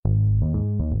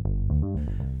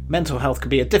mental health can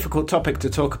be a difficult topic to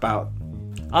talk about.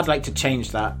 I'd like to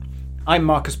change that. I'm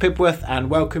Marcus Pibworth, and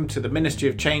welcome to the Ministry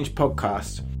of Change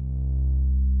podcast.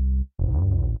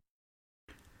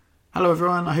 Hello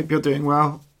everyone, I hope you're doing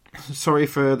well. Sorry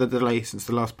for the delay since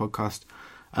the last podcast.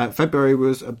 February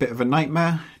was a bit of a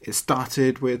nightmare. It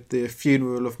started with the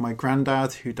funeral of my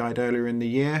granddad, who died earlier in the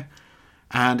year,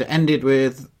 and it ended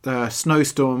with the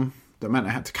snowstorm that meant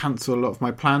I had to cancel a lot of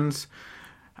my plans.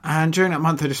 And during that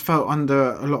month I just felt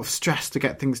under a lot of stress to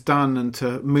get things done and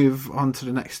to move on to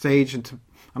the next stage, and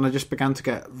I just began to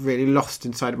get really lost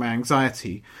inside my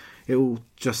anxiety. It all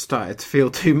just started to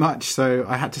feel too much, so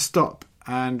I had to stop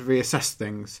and reassess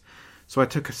things. So I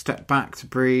took a step back to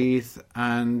breathe,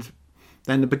 and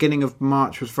then the beginning of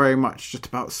March was very much just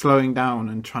about slowing down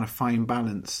and trying to find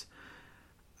balance.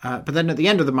 But then at the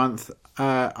end of the month,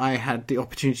 I had the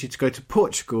opportunity to go to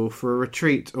Portugal for a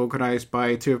retreat organised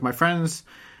by two of my friends,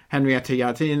 Henrietta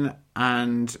Yardin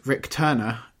and Rick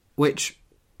Turner, which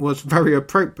was very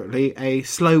appropriately a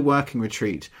slow working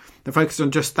retreat. They focused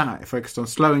on just that. It focused on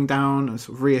slowing down and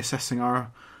sort of reassessing our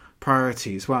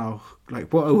priorities. Wow,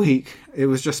 like what a week. It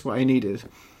was just what I needed.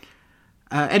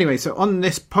 Anyway, so on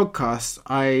this podcast,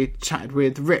 I chatted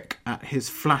with Rick at his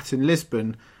flat in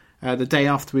Lisbon the day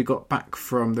after we got back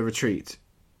from the retreat.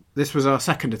 This was our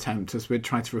second attempt, as we'd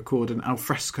tried to record an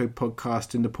alfresco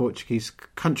podcast in the Portuguese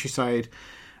countryside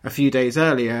a few days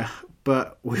earlier,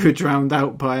 but we were drowned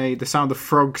out by the sound of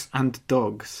frogs and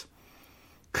dogs.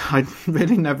 I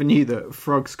really never knew that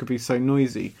frogs could be so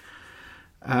noisy.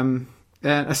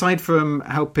 Aside from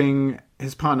helping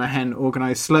his partner Hen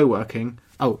organise slow working,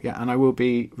 and I will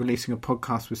be releasing a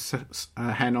podcast with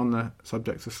Hen on the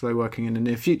subject of slow working in the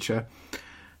near future.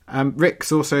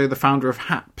 Rick's also the founder of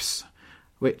HAPS,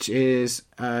 which is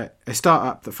a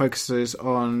startup that focuses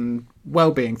on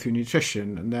well-being through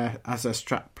nutrition. And as their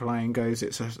strapline goes,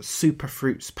 it's a super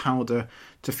fruits powder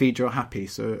to feed your happy.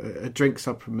 So a drink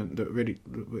supplement that really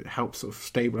helps sort of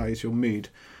stabilise your mood.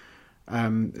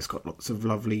 It's got lots of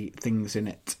lovely things in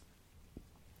it.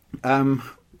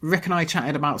 Rick and I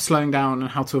chatted about slowing down and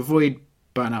how to avoid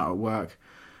burnout at work.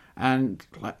 And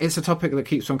it's a topic that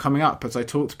keeps on coming up as I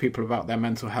talk to people about their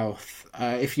mental health.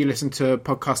 If you listen to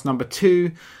podcast number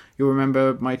 2, you'll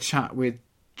remember my chat with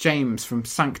James from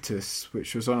Sanctus,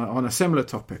 which was on a similar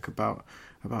topic about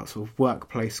sort of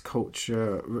workplace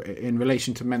culture in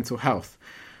relation to mental health.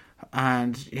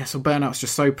 And so burnout's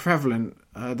just so prevalent.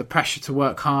 The pressure to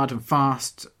work hard and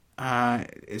fast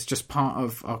is just part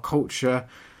of our culture.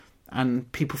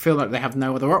 And people feel like they have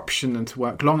no other option than to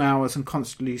work long hours and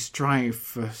constantly strive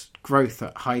for growth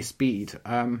at high speed.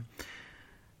 Anyway,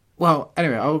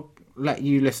 I'll let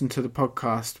you listen to the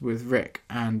podcast with Rick,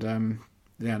 and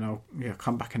I'll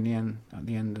come back at the end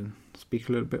and speak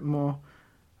a little bit more.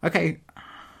 Okay,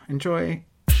 enjoy.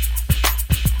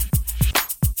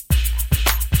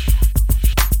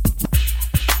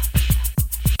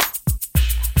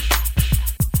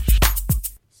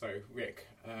 So, Rick,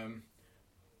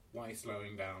 why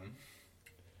slowing down?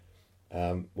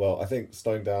 Well, I think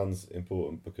slowing down's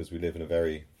important because we live in a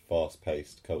very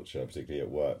fast-paced culture, particularly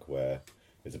at work, where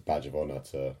it's a badge of honour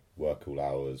to work all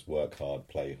hours, work hard,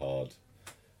 play hard.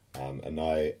 And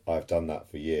I've done that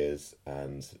for years,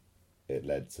 and it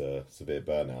led to severe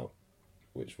burnout,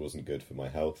 which wasn't good for my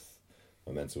health,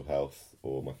 my mental health,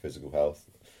 or my physical health.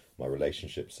 My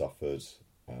relationship suffered,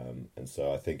 and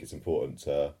so I think it's important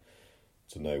to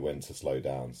know when to slow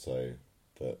down so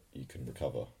that you can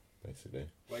recover, basically.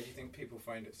 Why do you think people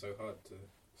find it so hard to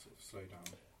sort of slow down?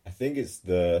 I think it's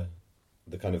the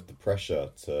kind of the pressure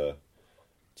to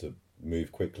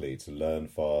move quickly, to learn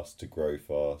fast, to grow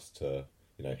fast, to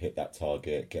hit that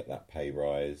target, get that pay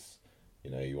rise.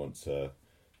 You want to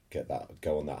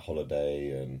go on that holiday,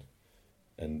 and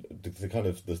the kind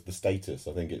of the status.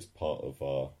 I think it's part of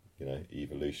our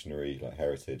evolutionary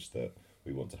heritage that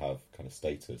we want to have kind of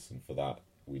status, and for that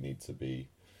we need to be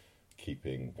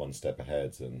keeping one step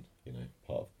ahead, and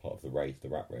part of the race, the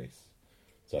rat race.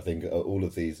 So I think all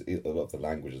of these, a lot of the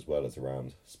language as well is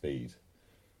around speed.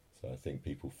 So I think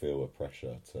people feel a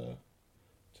pressure to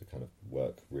kind of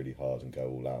work really hard and go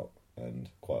all out, and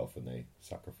quite often they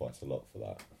sacrifice a lot for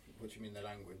that. What do you mean the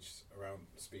language around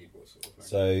speed? What sort of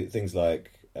language? So things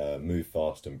like move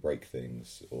fast and break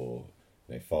things, or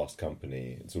fast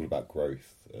company. It's all about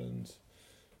growth and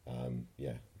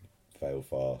fail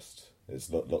fast. There's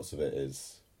lots of it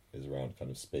is around kind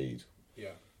of speed.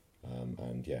 Yeah.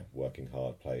 Working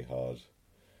hard, play hard.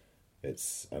 I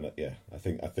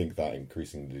think that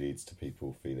increasingly leads to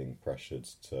people feeling pressured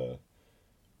to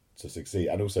succeed,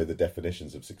 and also the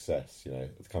definitions of success.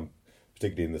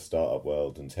 particularly in the startup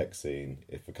world and tech scene,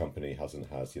 if a company has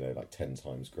like 10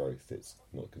 times growth, it's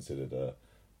not considered a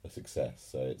success.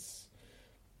 So it's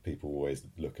people always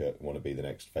want to be the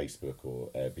next Facebook or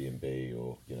Airbnb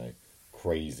or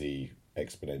crazy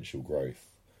exponential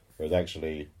growth. Whereas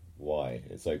actually, why?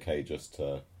 It's okay just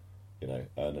to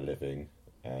earn a living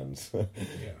and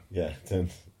then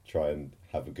try and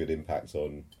have a good impact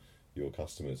on your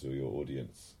customers or your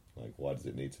audience. Like, why does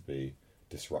it need to be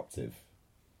disruptive?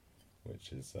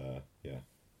 Which is so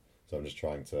I'm just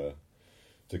trying to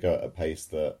go at a pace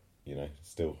that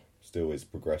still is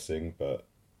progressing, but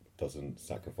doesn't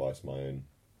sacrifice my own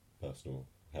personal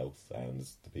health and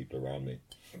the people around me.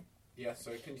 Yeah.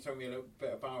 So can you tell me a little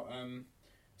bit about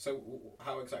so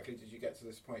how exactly did you get to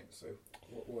this point? So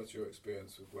what was your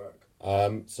experience with work?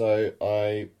 So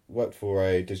I worked for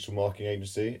a digital marketing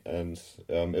agency, and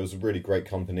it was a really great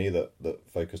company that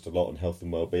focused a lot on health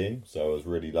and well-being. So I was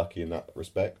really lucky in that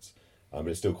respect. But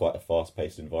it's still quite a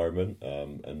fast-paced environment,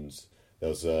 and there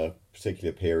was a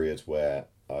particular period where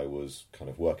I was kind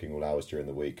of working all hours during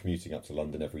the week, commuting up to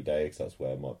London every day because that's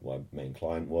where my main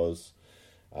client was.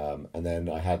 And then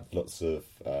I had lots of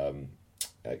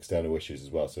external issues as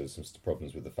well, so some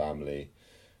problems with the family,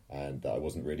 and that I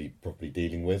wasn't really properly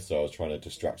dealing with. So I was trying to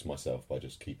distract myself by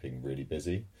just keeping really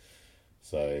busy.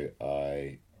 So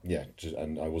I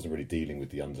wasn't really dealing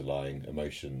with the underlying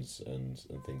emotions and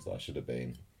things that I should have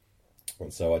been.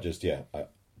 And so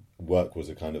work was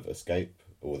a kind of escape,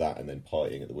 all that, and then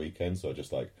partying at the weekend. So I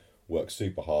just work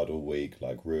super hard all week,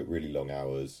 really long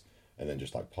hours, and then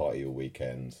just party all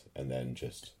weekend, and then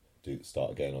just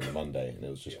start again on the Monday. And it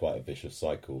was just quite a vicious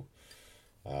cycle.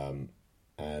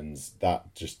 And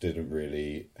that just didn't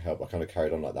really help. I kind of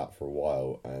carried on like that for a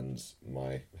while, and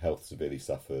my health severely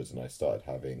suffered, and I started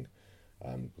having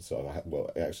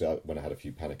when I had a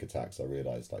few panic attacks, I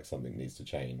realised something needs to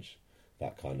change.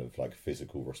 That kind of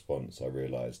physical response, I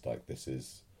realised this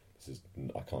is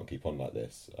I can't keep on like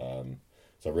this. So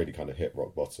I really kind of hit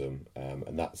rock bottom,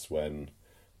 and that's when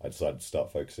I decided to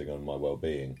start focusing on my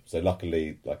well-being. So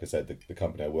luckily, like I said, the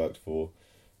company I worked for,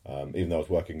 even though I was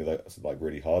working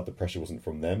really hard, the pressure wasn't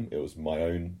from them. It was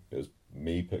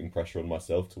me putting pressure on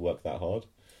myself to work that hard.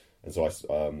 And so I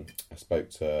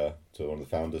spoke to one of the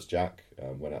founders, Jack,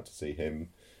 went out to see him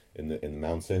in the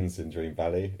mountains in Dream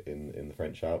Valley in the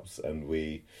French Alps, and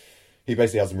he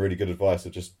basically had some really good advice that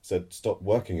just said stop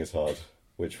working as hard,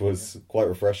 which was quite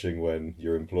refreshing when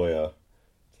your employer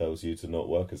tells you to not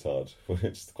work as hard,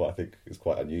 which I think is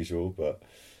quite unusual. But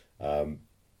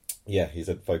he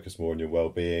said focus more on your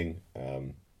well-being,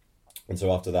 and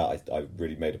so after that I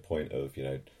really made a point of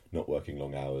not working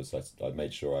long hours. I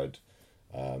made sure I'd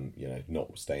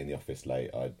not stay in the office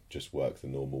late. I'd just work the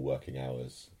normal working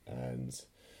hours, and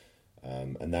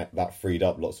that freed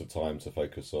up lots of time to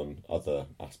focus on other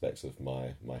aspects of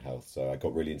my health. So I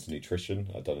got really into nutrition.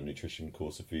 I'd done a nutrition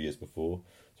course a few years before,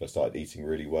 so I started eating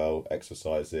really well,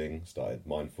 exercising, started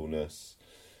mindfulness,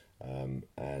 and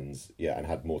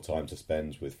had more time to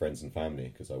spend with friends and family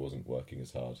because I wasn't working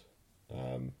as hard.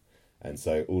 And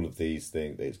so all of these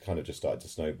things, it's kind of just started to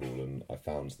snowball, and I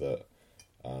found that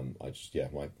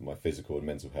my physical and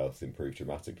mental health improved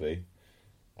dramatically.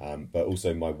 But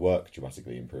also my work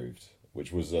dramatically improved,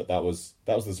 which was that was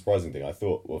the surprising thing. I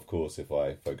thought, well, of course, if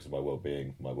I focus on my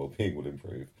well-being will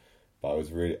improve. But I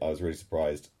was really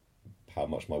surprised how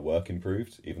much my work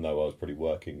improved, even though I was probably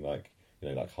working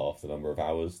half the number of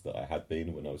hours that I had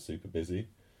been when I was super busy.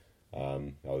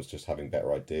 I was just having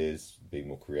better ideas, being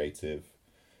more creative,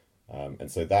 and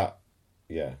so that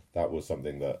was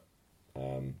something that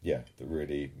that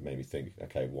really made me think,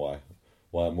 okay, why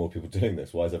aren't more people doing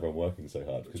this? Why is everyone working so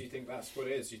hard? Do you think that's what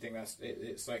it is? Do you think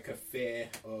it's like a fear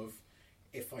of,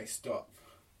 if I stop,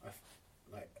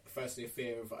 firstly a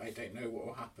fear of I don't know what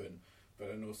will happen, but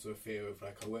then also a fear of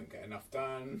I won't get enough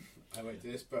done, I won't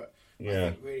do this. But I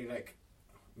think really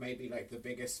maybe the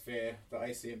biggest fear that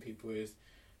I see in people is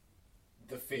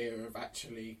the fear of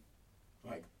actually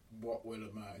what will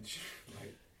emerge.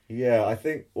 I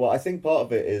think part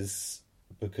of it is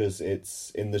because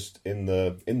it's in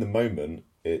the moment.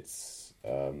 It's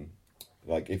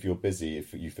if you're busy,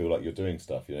 if you feel like you're doing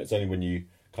stuff, it's only when you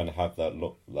kind of have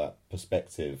that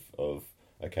perspective of,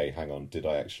 okay, hang on, did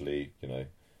I actually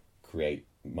create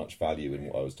much value in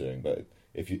what I was doing? But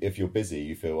if you're busy,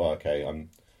 you feel, oh, okay, I'm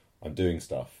doing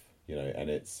stuff,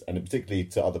 and particularly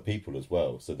to other people as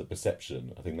well. So the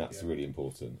perception, I think that's really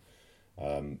important.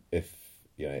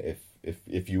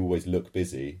 If you always look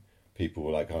busy, people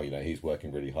were like, oh, he's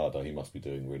working really hard, oh, he must be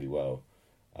doing really well.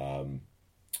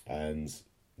 And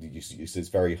it's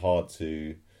very hard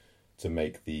to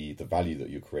make the value that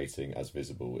you're creating as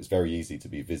visible. It's very easy to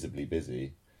be visibly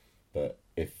busy, But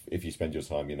if you spend your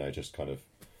time, just kind of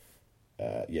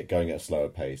going at a slower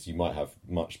pace, you might have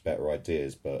much better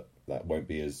ideas, but that won't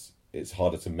be it's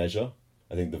harder to measure.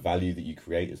 I think the value that you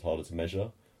create is harder to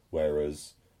measure,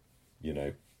 whereas,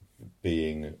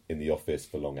 being in the office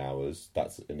for long hours,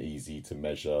 that's an easy to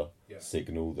measure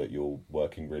signal that you're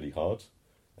working really hard.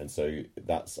 And so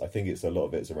I think a lot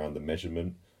of it's around the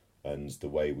measurement and the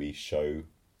way we show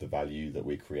the value that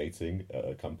we're creating at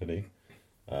a company.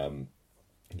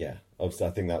 Obviously I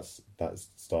think that's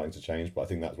starting to change, but I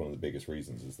think that's one of the biggest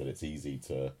reasons is that it's easy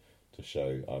to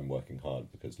show I'm working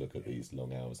hard because look at these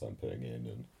long hours I'm putting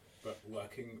in. But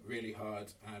working really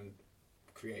hard and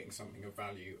creating something of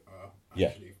value are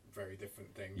actually very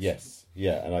different things. Yes,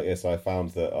 yeah, and I guess I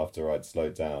found that after I'd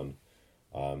slowed down,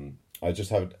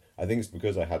 I think it's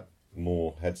because I had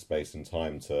more headspace and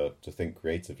time to think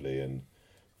creatively, and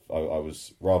I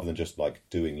was, rather than just like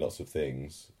doing lots of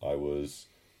things, I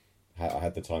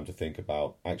had the time to think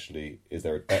about, actually, is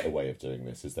there a better way of doing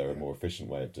this? Is there a more efficient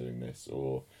way of doing this?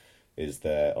 Or is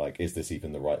this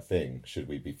even the right thing? Should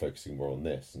we be focusing more on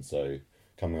this? And so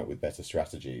coming up with better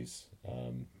strategies,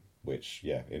 which,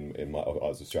 I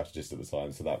was a strategist at the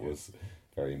time, so that was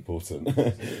very important.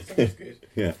 Sounds good.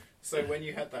 Yeah. So when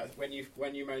you had that, when you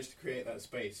managed to create that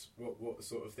space, what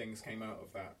sort of things came out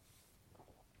of that?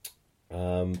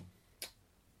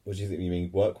 What do you think? You mean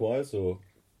work-wise or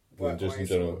just in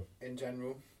general? In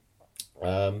general.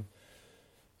 I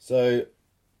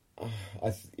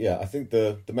think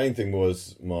the main thing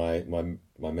was my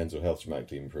mental health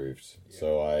dramatically improved. Yeah.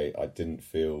 So I didn't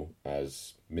feel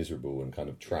as miserable and kind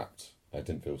of trapped. I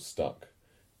didn't feel stuck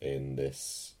in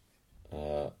this.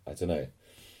 I don't know.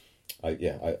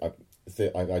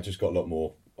 I just got a lot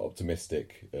more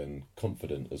optimistic and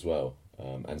confident as well,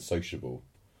 and sociable.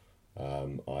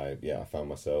 I found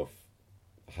myself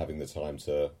having the time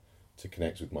to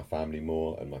connect with my family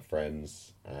more and my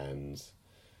friends, and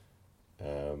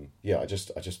I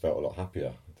just felt a lot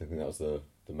happier. I think that was the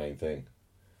main thing,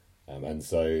 and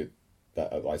so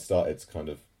that I started kind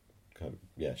of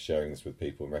sharing this with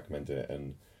people and recommending it,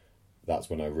 and that's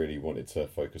when I really wanted to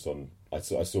focus on. I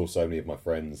saw so many of my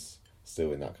friends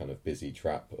still in that kind of busy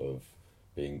trap of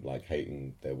being like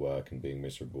hating their work and being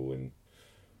miserable in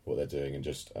what they're doing, and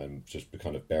just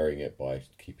kind of burying it by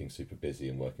keeping super busy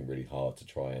and working really hard to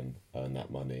try and earn that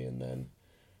money, and then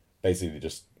basically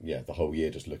just the whole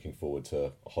year just looking forward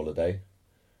to a holiday,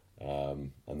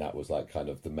 and that was like kind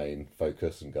of the main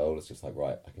focus and goal. It's just like,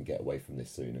 right, I can get away from this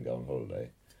soon and go on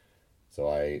holiday. So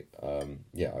I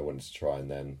wanted to try and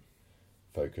then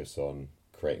focus on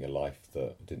creating a life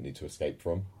that I didn't need to escape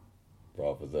from,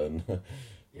 rather than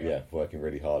working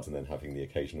really hard and then having the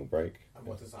occasional break. And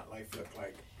what does that life look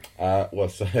like?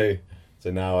 So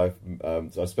now I've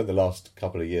spent the last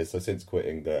couple of years, so since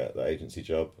quitting the agency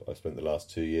job, I've spent the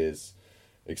last 2 years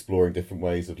exploring different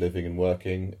ways of living and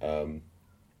working,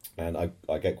 and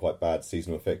I get quite bad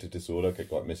seasonal affective disorder. I get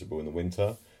quite miserable in the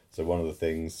winter. So one of the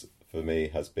things for me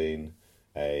has been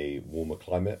a warmer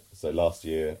climate. So last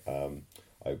year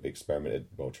I experimented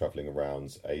while travelling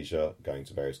around Asia, going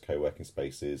to various co-working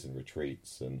spaces and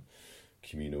retreats and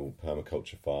communal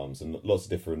permaculture farms and lots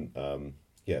of different,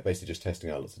 basically just testing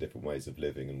out lots of different ways of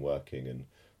living and working and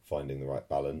finding the right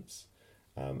balance.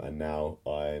 And now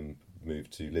I'm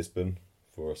moved to Lisbon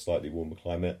for a slightly warmer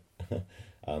climate,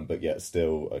 but yet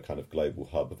still a kind of global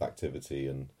hub of activity.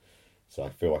 And so I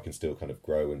feel I can still kind of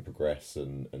grow and progress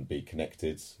and be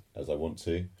connected as I want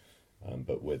to,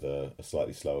 but with a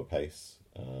slightly slower pace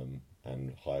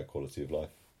and higher quality of life.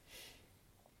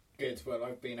 Good. Well,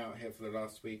 I've been out here for the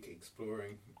last week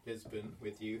exploring Lisbon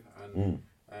with you, and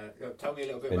tell me a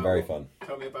little bit. Been very fun.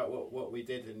 Tell me about what we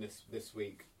did in this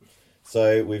week.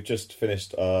 So we've just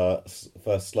finished our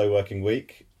first slow working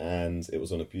week, and it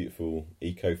was on a beautiful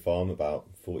eco farm about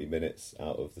 40 minutes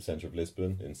out of the centre of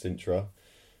Lisbon in Sintra.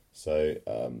 So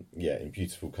in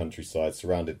beautiful countryside,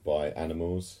 surrounded by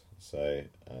animals. So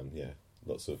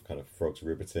lots of kind of frogs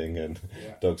ribbiting and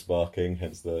dogs barking.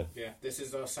 Hence the This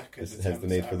is our second. Hence the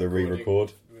need for the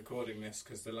recording this,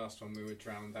 because the last one we were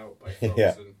drowned out by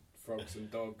frogs and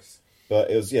dogs.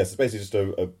 But it was it's basically just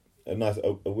a nice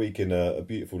week in a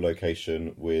beautiful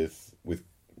location with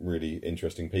really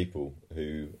interesting people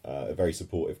who are a very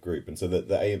supportive group. And so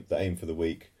the aim for the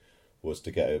week was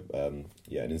to get an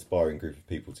inspiring group of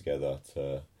people together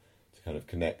to kind of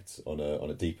connect on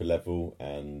a deeper level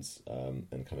and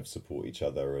kind of support each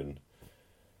other and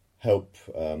help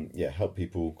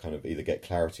people kind of either get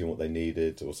clarity on what they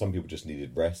needed, or some people just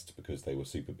needed rest because they were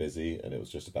super busy, and it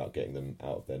was just about getting them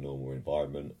out of their normal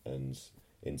environment and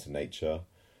into nature.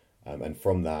 And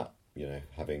from that, you know,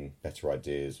 having better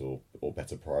ideas or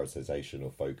better prioritization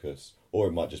or focus, or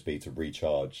it might just be to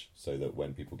recharge so that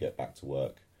when people get back to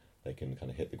work, they can kind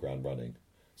of hit the ground running.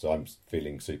 So I'm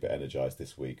feeling super energized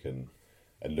this week and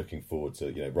looking forward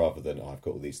to, you know, rather than I've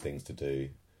got all these things to do,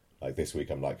 like this week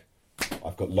I'm like,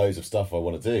 I've got loads of stuff I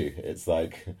want to do. It's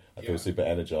like I feel super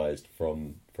energized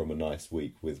from a nice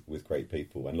week with great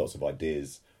people and lots of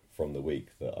ideas from the week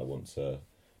that I want to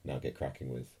now get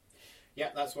cracking with. Yeah,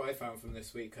 that's what I found from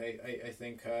this week. I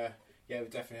think we've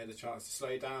definitely had the chance to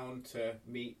slow down, to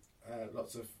meet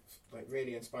lots of like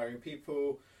really inspiring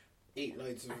people, eat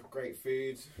loads of great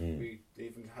food. We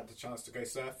even had the chance to go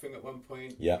surfing at one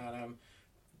point. Yeah. And,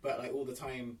 but like all the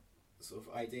time, sort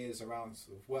of ideas around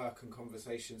sort of work and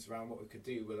conversations around what we could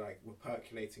do were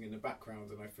percolating in the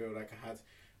background, and I feel like I had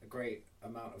a great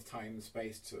amount of time and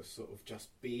space to sort of just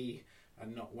be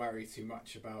and not worry too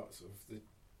much about sort of the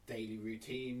daily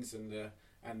routines and the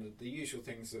usual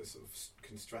things that sort of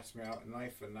can stress me out in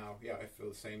life. And now, I feel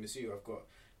the same as you.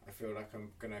 I feel like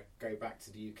I'm gonna go back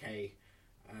to the UK,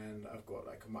 and I've got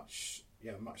like a much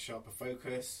sharper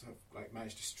focus. I've like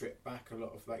managed to strip back a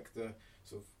lot of like the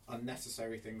sort of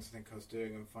unnecessary things I think I was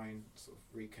doing and sort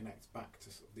of reconnect back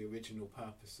to sort of the original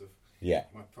purpose of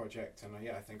my project. And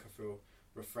I think I feel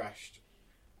refreshed,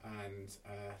 and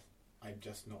I'm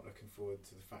just not looking forward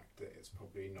to the fact that it's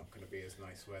probably not going to be as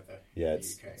nice weather in the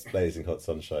UK. It's blazing hot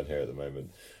sunshine here at the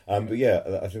moment. But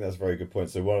I think that's a very good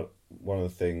point. So one of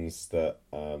the things that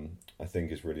I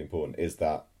think is really important is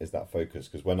that focus,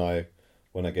 because when I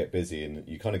get busy and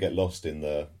you kind of get lost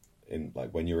in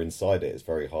like when you're inside it, it's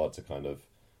very hard to kind of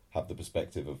have the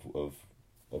perspective of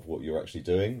what you're actually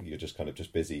doing. You're just kind of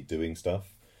just busy doing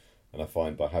stuff. And I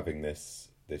find by having this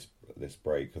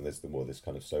break and this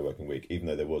kind of slow working week, even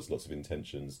though there was lots of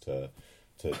intentions to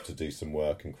do some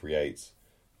work and create,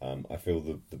 I feel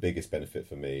the biggest benefit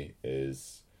for me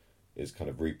is kind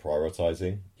of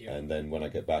reprioritizing. And then when I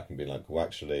get back and be like, well,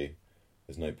 actually,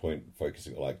 there's no point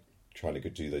focusing like trying to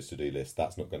do those to-do lists.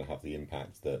 That's not going to have the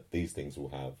impact that these things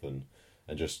will have, and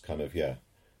just kind of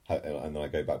and then I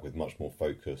go back with much more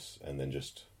focus, and then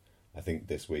just I think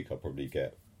this week I'll probably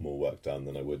get more work done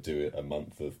than I would do a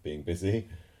month of being busy.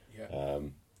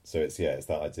 So it's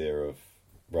that idea of,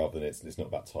 rather than it's not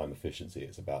about time efficiency,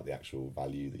 it's about the actual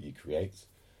value that you create.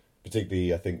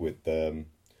 Particularly I think with the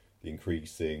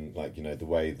increasing, like, you know, the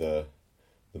way the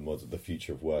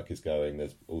future of work is going,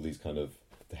 there's all these kind of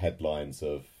the headlines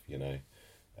of, you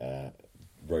know,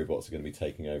 robots are going to be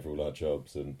taking over all our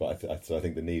jobs, but I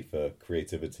think the need for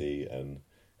creativity and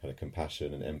kind of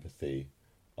compassion and empathy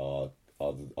are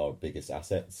our biggest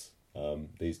assets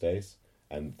these days,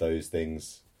 and those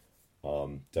things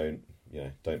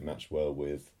don't match well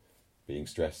with being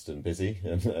stressed and busy,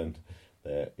 and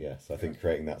so I think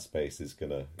creating that space is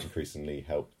going to increasingly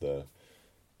help the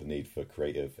need for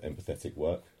creative, empathetic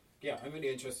work. Yeah, I'm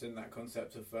really interested in that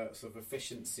concept of sort of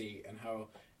efficiency, and how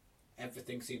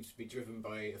everything seems to be driven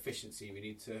by efficiency. We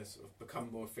need to sort of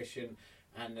become more efficient,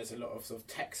 and there's a lot of sort of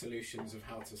tech solutions of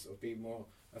how to sort of be more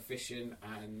efficient,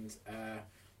 and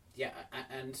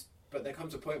but there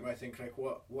comes a point where I think, like,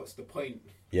 what's the point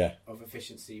of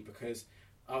efficiency? Because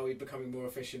are we becoming more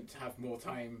efficient to have more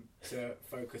time to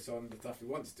focus on the stuff we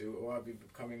want to do, or are we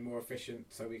becoming more efficient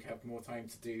so we have more time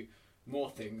to do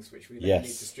more things, which we then need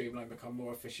to streamline, become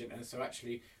more efficient, and so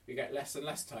actually we get less and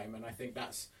less time? And I think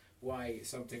that's why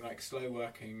something like slow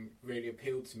working really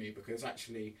appealed to me, because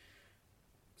actually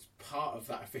part of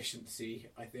that efficiency,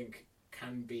 I think,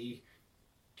 can be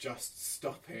just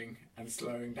stopping and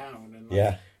slowing down,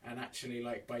 and and actually,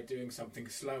 like, by doing something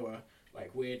slower,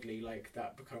 like, weirdly, like,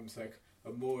 that becomes like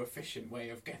a more efficient way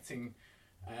of getting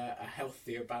a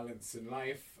healthier balance in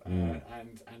life,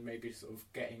 and maybe sort of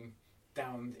getting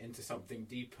down into something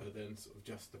deeper than sort of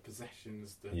just the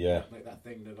possessions, like that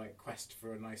thing, the like quest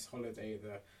for a nice holiday,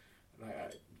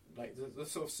 the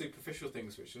sort of superficial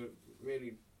things, which are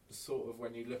really sort of,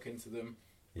 when you look into them,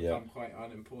 become quite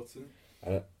unimportant.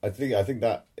 And I think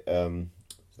that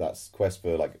that's quest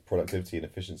for like productivity and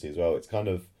efficiency as well. It's kind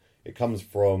of, it comes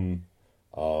from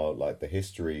like the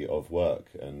history of work,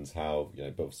 and how, you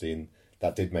know, but obviously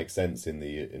that did make sense in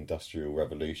the Industrial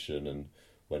Revolution, and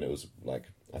when it was like,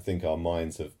 I think our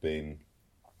minds have been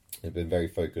very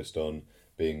focused on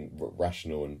being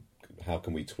rational and how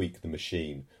can we tweak the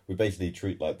machine. We basically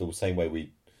treat, like, the same way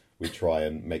we try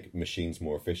and make machines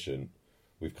more efficient.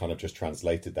 We've kind of just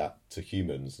translated that to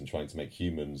humans and trying to make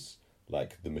humans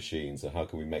like the machines, and how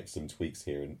can we make some tweaks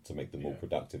here and to make them more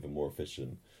productive and more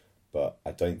efficient. But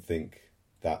I don't think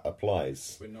that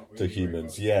applies to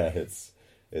humans.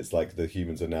 It's like the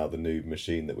humans are now the new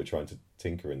machine that we're trying to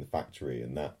tinker in the factory,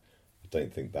 and that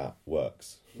don't think that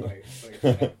works. No, so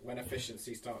when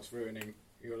efficiency starts ruining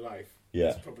your life,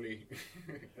 it's probably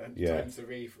time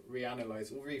to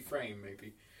reanalyze or reframe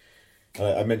maybe.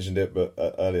 I mentioned it, but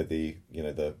earlier the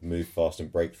move fast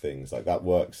and break things, like that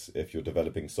works if you're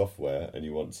developing software and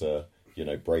you want to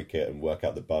break it and work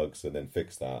out the bugs and then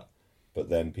fix that. But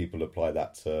then people apply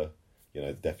that to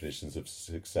definitions of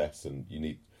success, and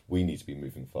we need to be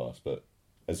moving fast. But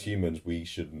as humans, we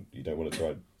shouldn't. You don't want to try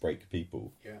and break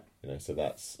people. Yeah. So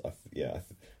that's I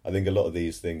think a lot of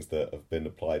these things that have been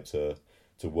applied to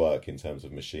work in terms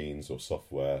of machines or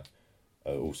software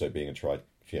are also being tried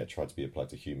to be applied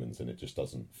to humans, and it just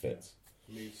doesn't fit.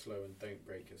 Move slow and don't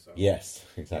break yourself. Yes,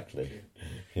 exactly.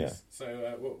 Yeah.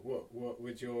 So, what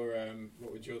would your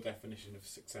definition of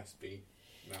success be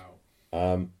now?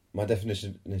 My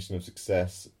definition of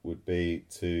success would be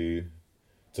to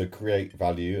create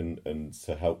value and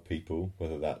to help people,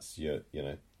 whether that's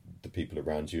the people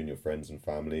around you and your friends and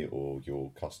family, or your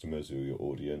customers or your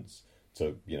audience,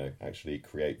 to actually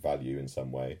create value in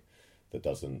some way that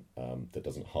doesn't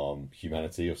harm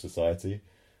humanity or society,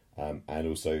 and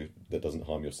also that doesn't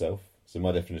harm yourself. So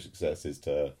my definition of success is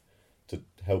to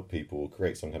help people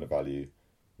create some kind of value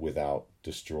without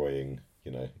destroying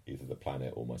either the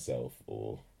planet or myself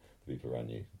or the people around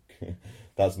you.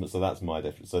 That's my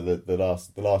definition. So the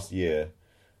last year,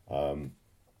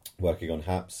 working on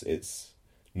HAPS, it's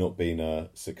not been a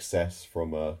success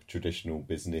from a traditional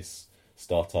business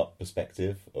startup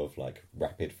perspective of like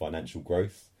rapid financial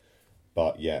growth,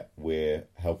 but yet we're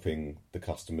helping the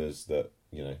customers that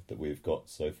we've got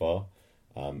so far,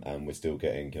 and we're still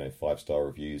getting 5-star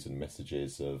reviews and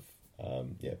messages of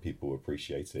people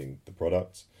appreciating the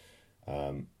product,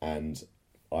 and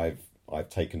I've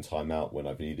taken time out when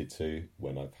I've needed to,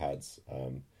 when I've had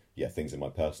things in my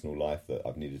personal life that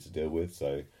I've needed to deal with.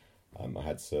 So I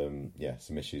had some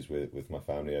issues with my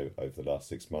family over the last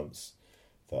 6 months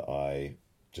that I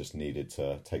just needed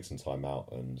to take some time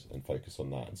out and focus on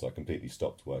that. And so I completely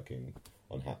stopped working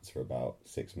on HAPS for about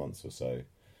 6 months or so.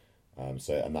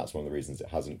 And that's one of the reasons it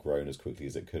hasn't grown as quickly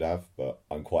as it could have. But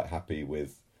I'm quite happy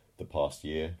with the past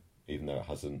year, even though it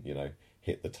hasn't,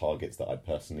 hit the targets that I'd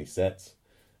personally set.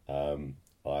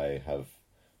 I have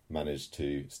managed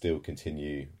to still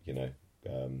continue,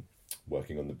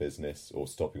 working on the business, or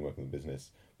stopping working on the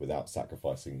business, without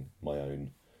sacrificing my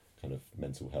own kind of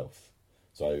mental health.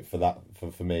 So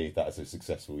for me, that is a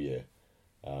successful year.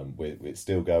 It's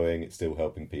still going, it's still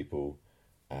helping people,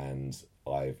 and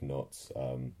I've not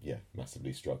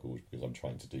massively struggled because I'm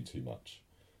trying to do too much.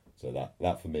 So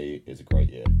that for me is a great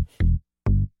year.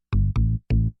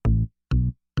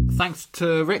 Thanks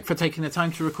to Rick for taking the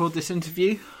time to record this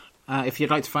interview. If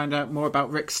you'd like to find out more about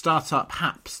Rick's startup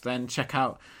HAPS, then check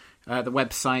out the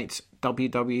website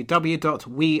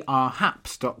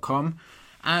www.wearehaps.com,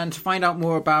 and to find out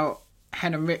more about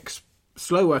Hen and Rick's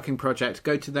slow working project,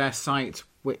 go to their site,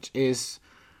 which is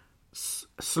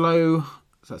slow,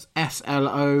 so that's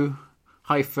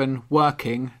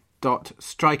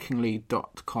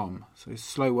slow-working.strikingly.com. So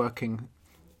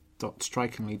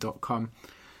slowworking.strikingly.com.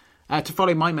 To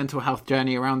follow my mental health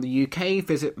journey around the UK,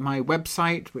 visit my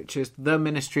website, which is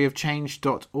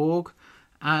theministryofchange.org,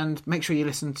 and make sure you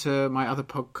listen to my other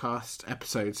podcast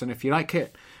episodes. And if you like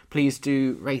it, please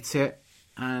do rate it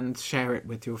and share it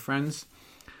with your friends.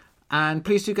 And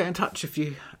please do get in touch if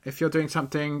you're doing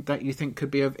something that you think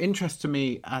could be of interest to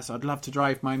me, as I'd love to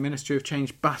drive my Ministry of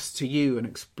Change bus to you and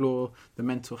explore the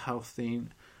mental health theme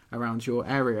around your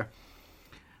area.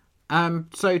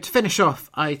 So to finish off,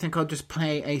 I think I'll just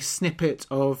play a snippet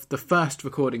of the first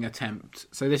recording attempt.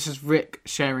 So this is Rick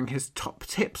sharing his top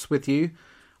tips with you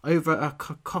over a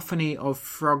cacophony of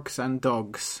frogs and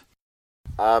dogs.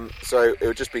 So it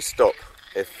would just be stop.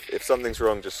 If something's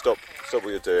wrong, just stop what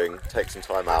you're doing, take some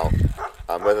time out.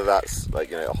 Whether that's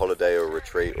a holiday or a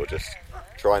retreat, or just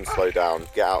try and slow down,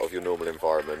 get out of your normal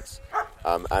environment,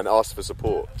 and ask for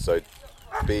support. So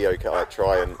be okay.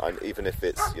 Try and even if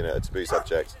it's a taboo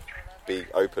subject, be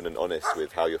open and honest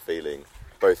with how you're feeling,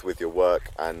 both with your work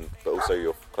but also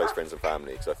your close friends and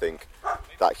family. Because I think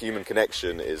that human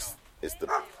connection is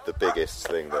the biggest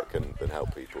thing that can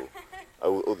help people.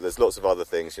 There's lots of other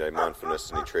things, mindfulness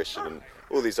and nutrition and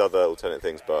all these other alternate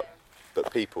things, but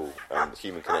people and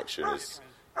human connection is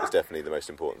definitely the most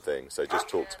important thing. So just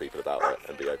talk to people about it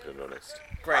and be open and honest.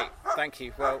 Great, thank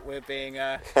you. Well, we're being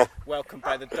welcomed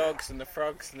by the dogs and the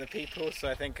frogs and the people, so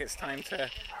I think it's time to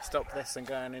stop this and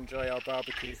go and enjoy our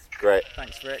barbecue. Great.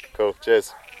 Thanks, Rick. Cool,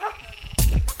 cheers.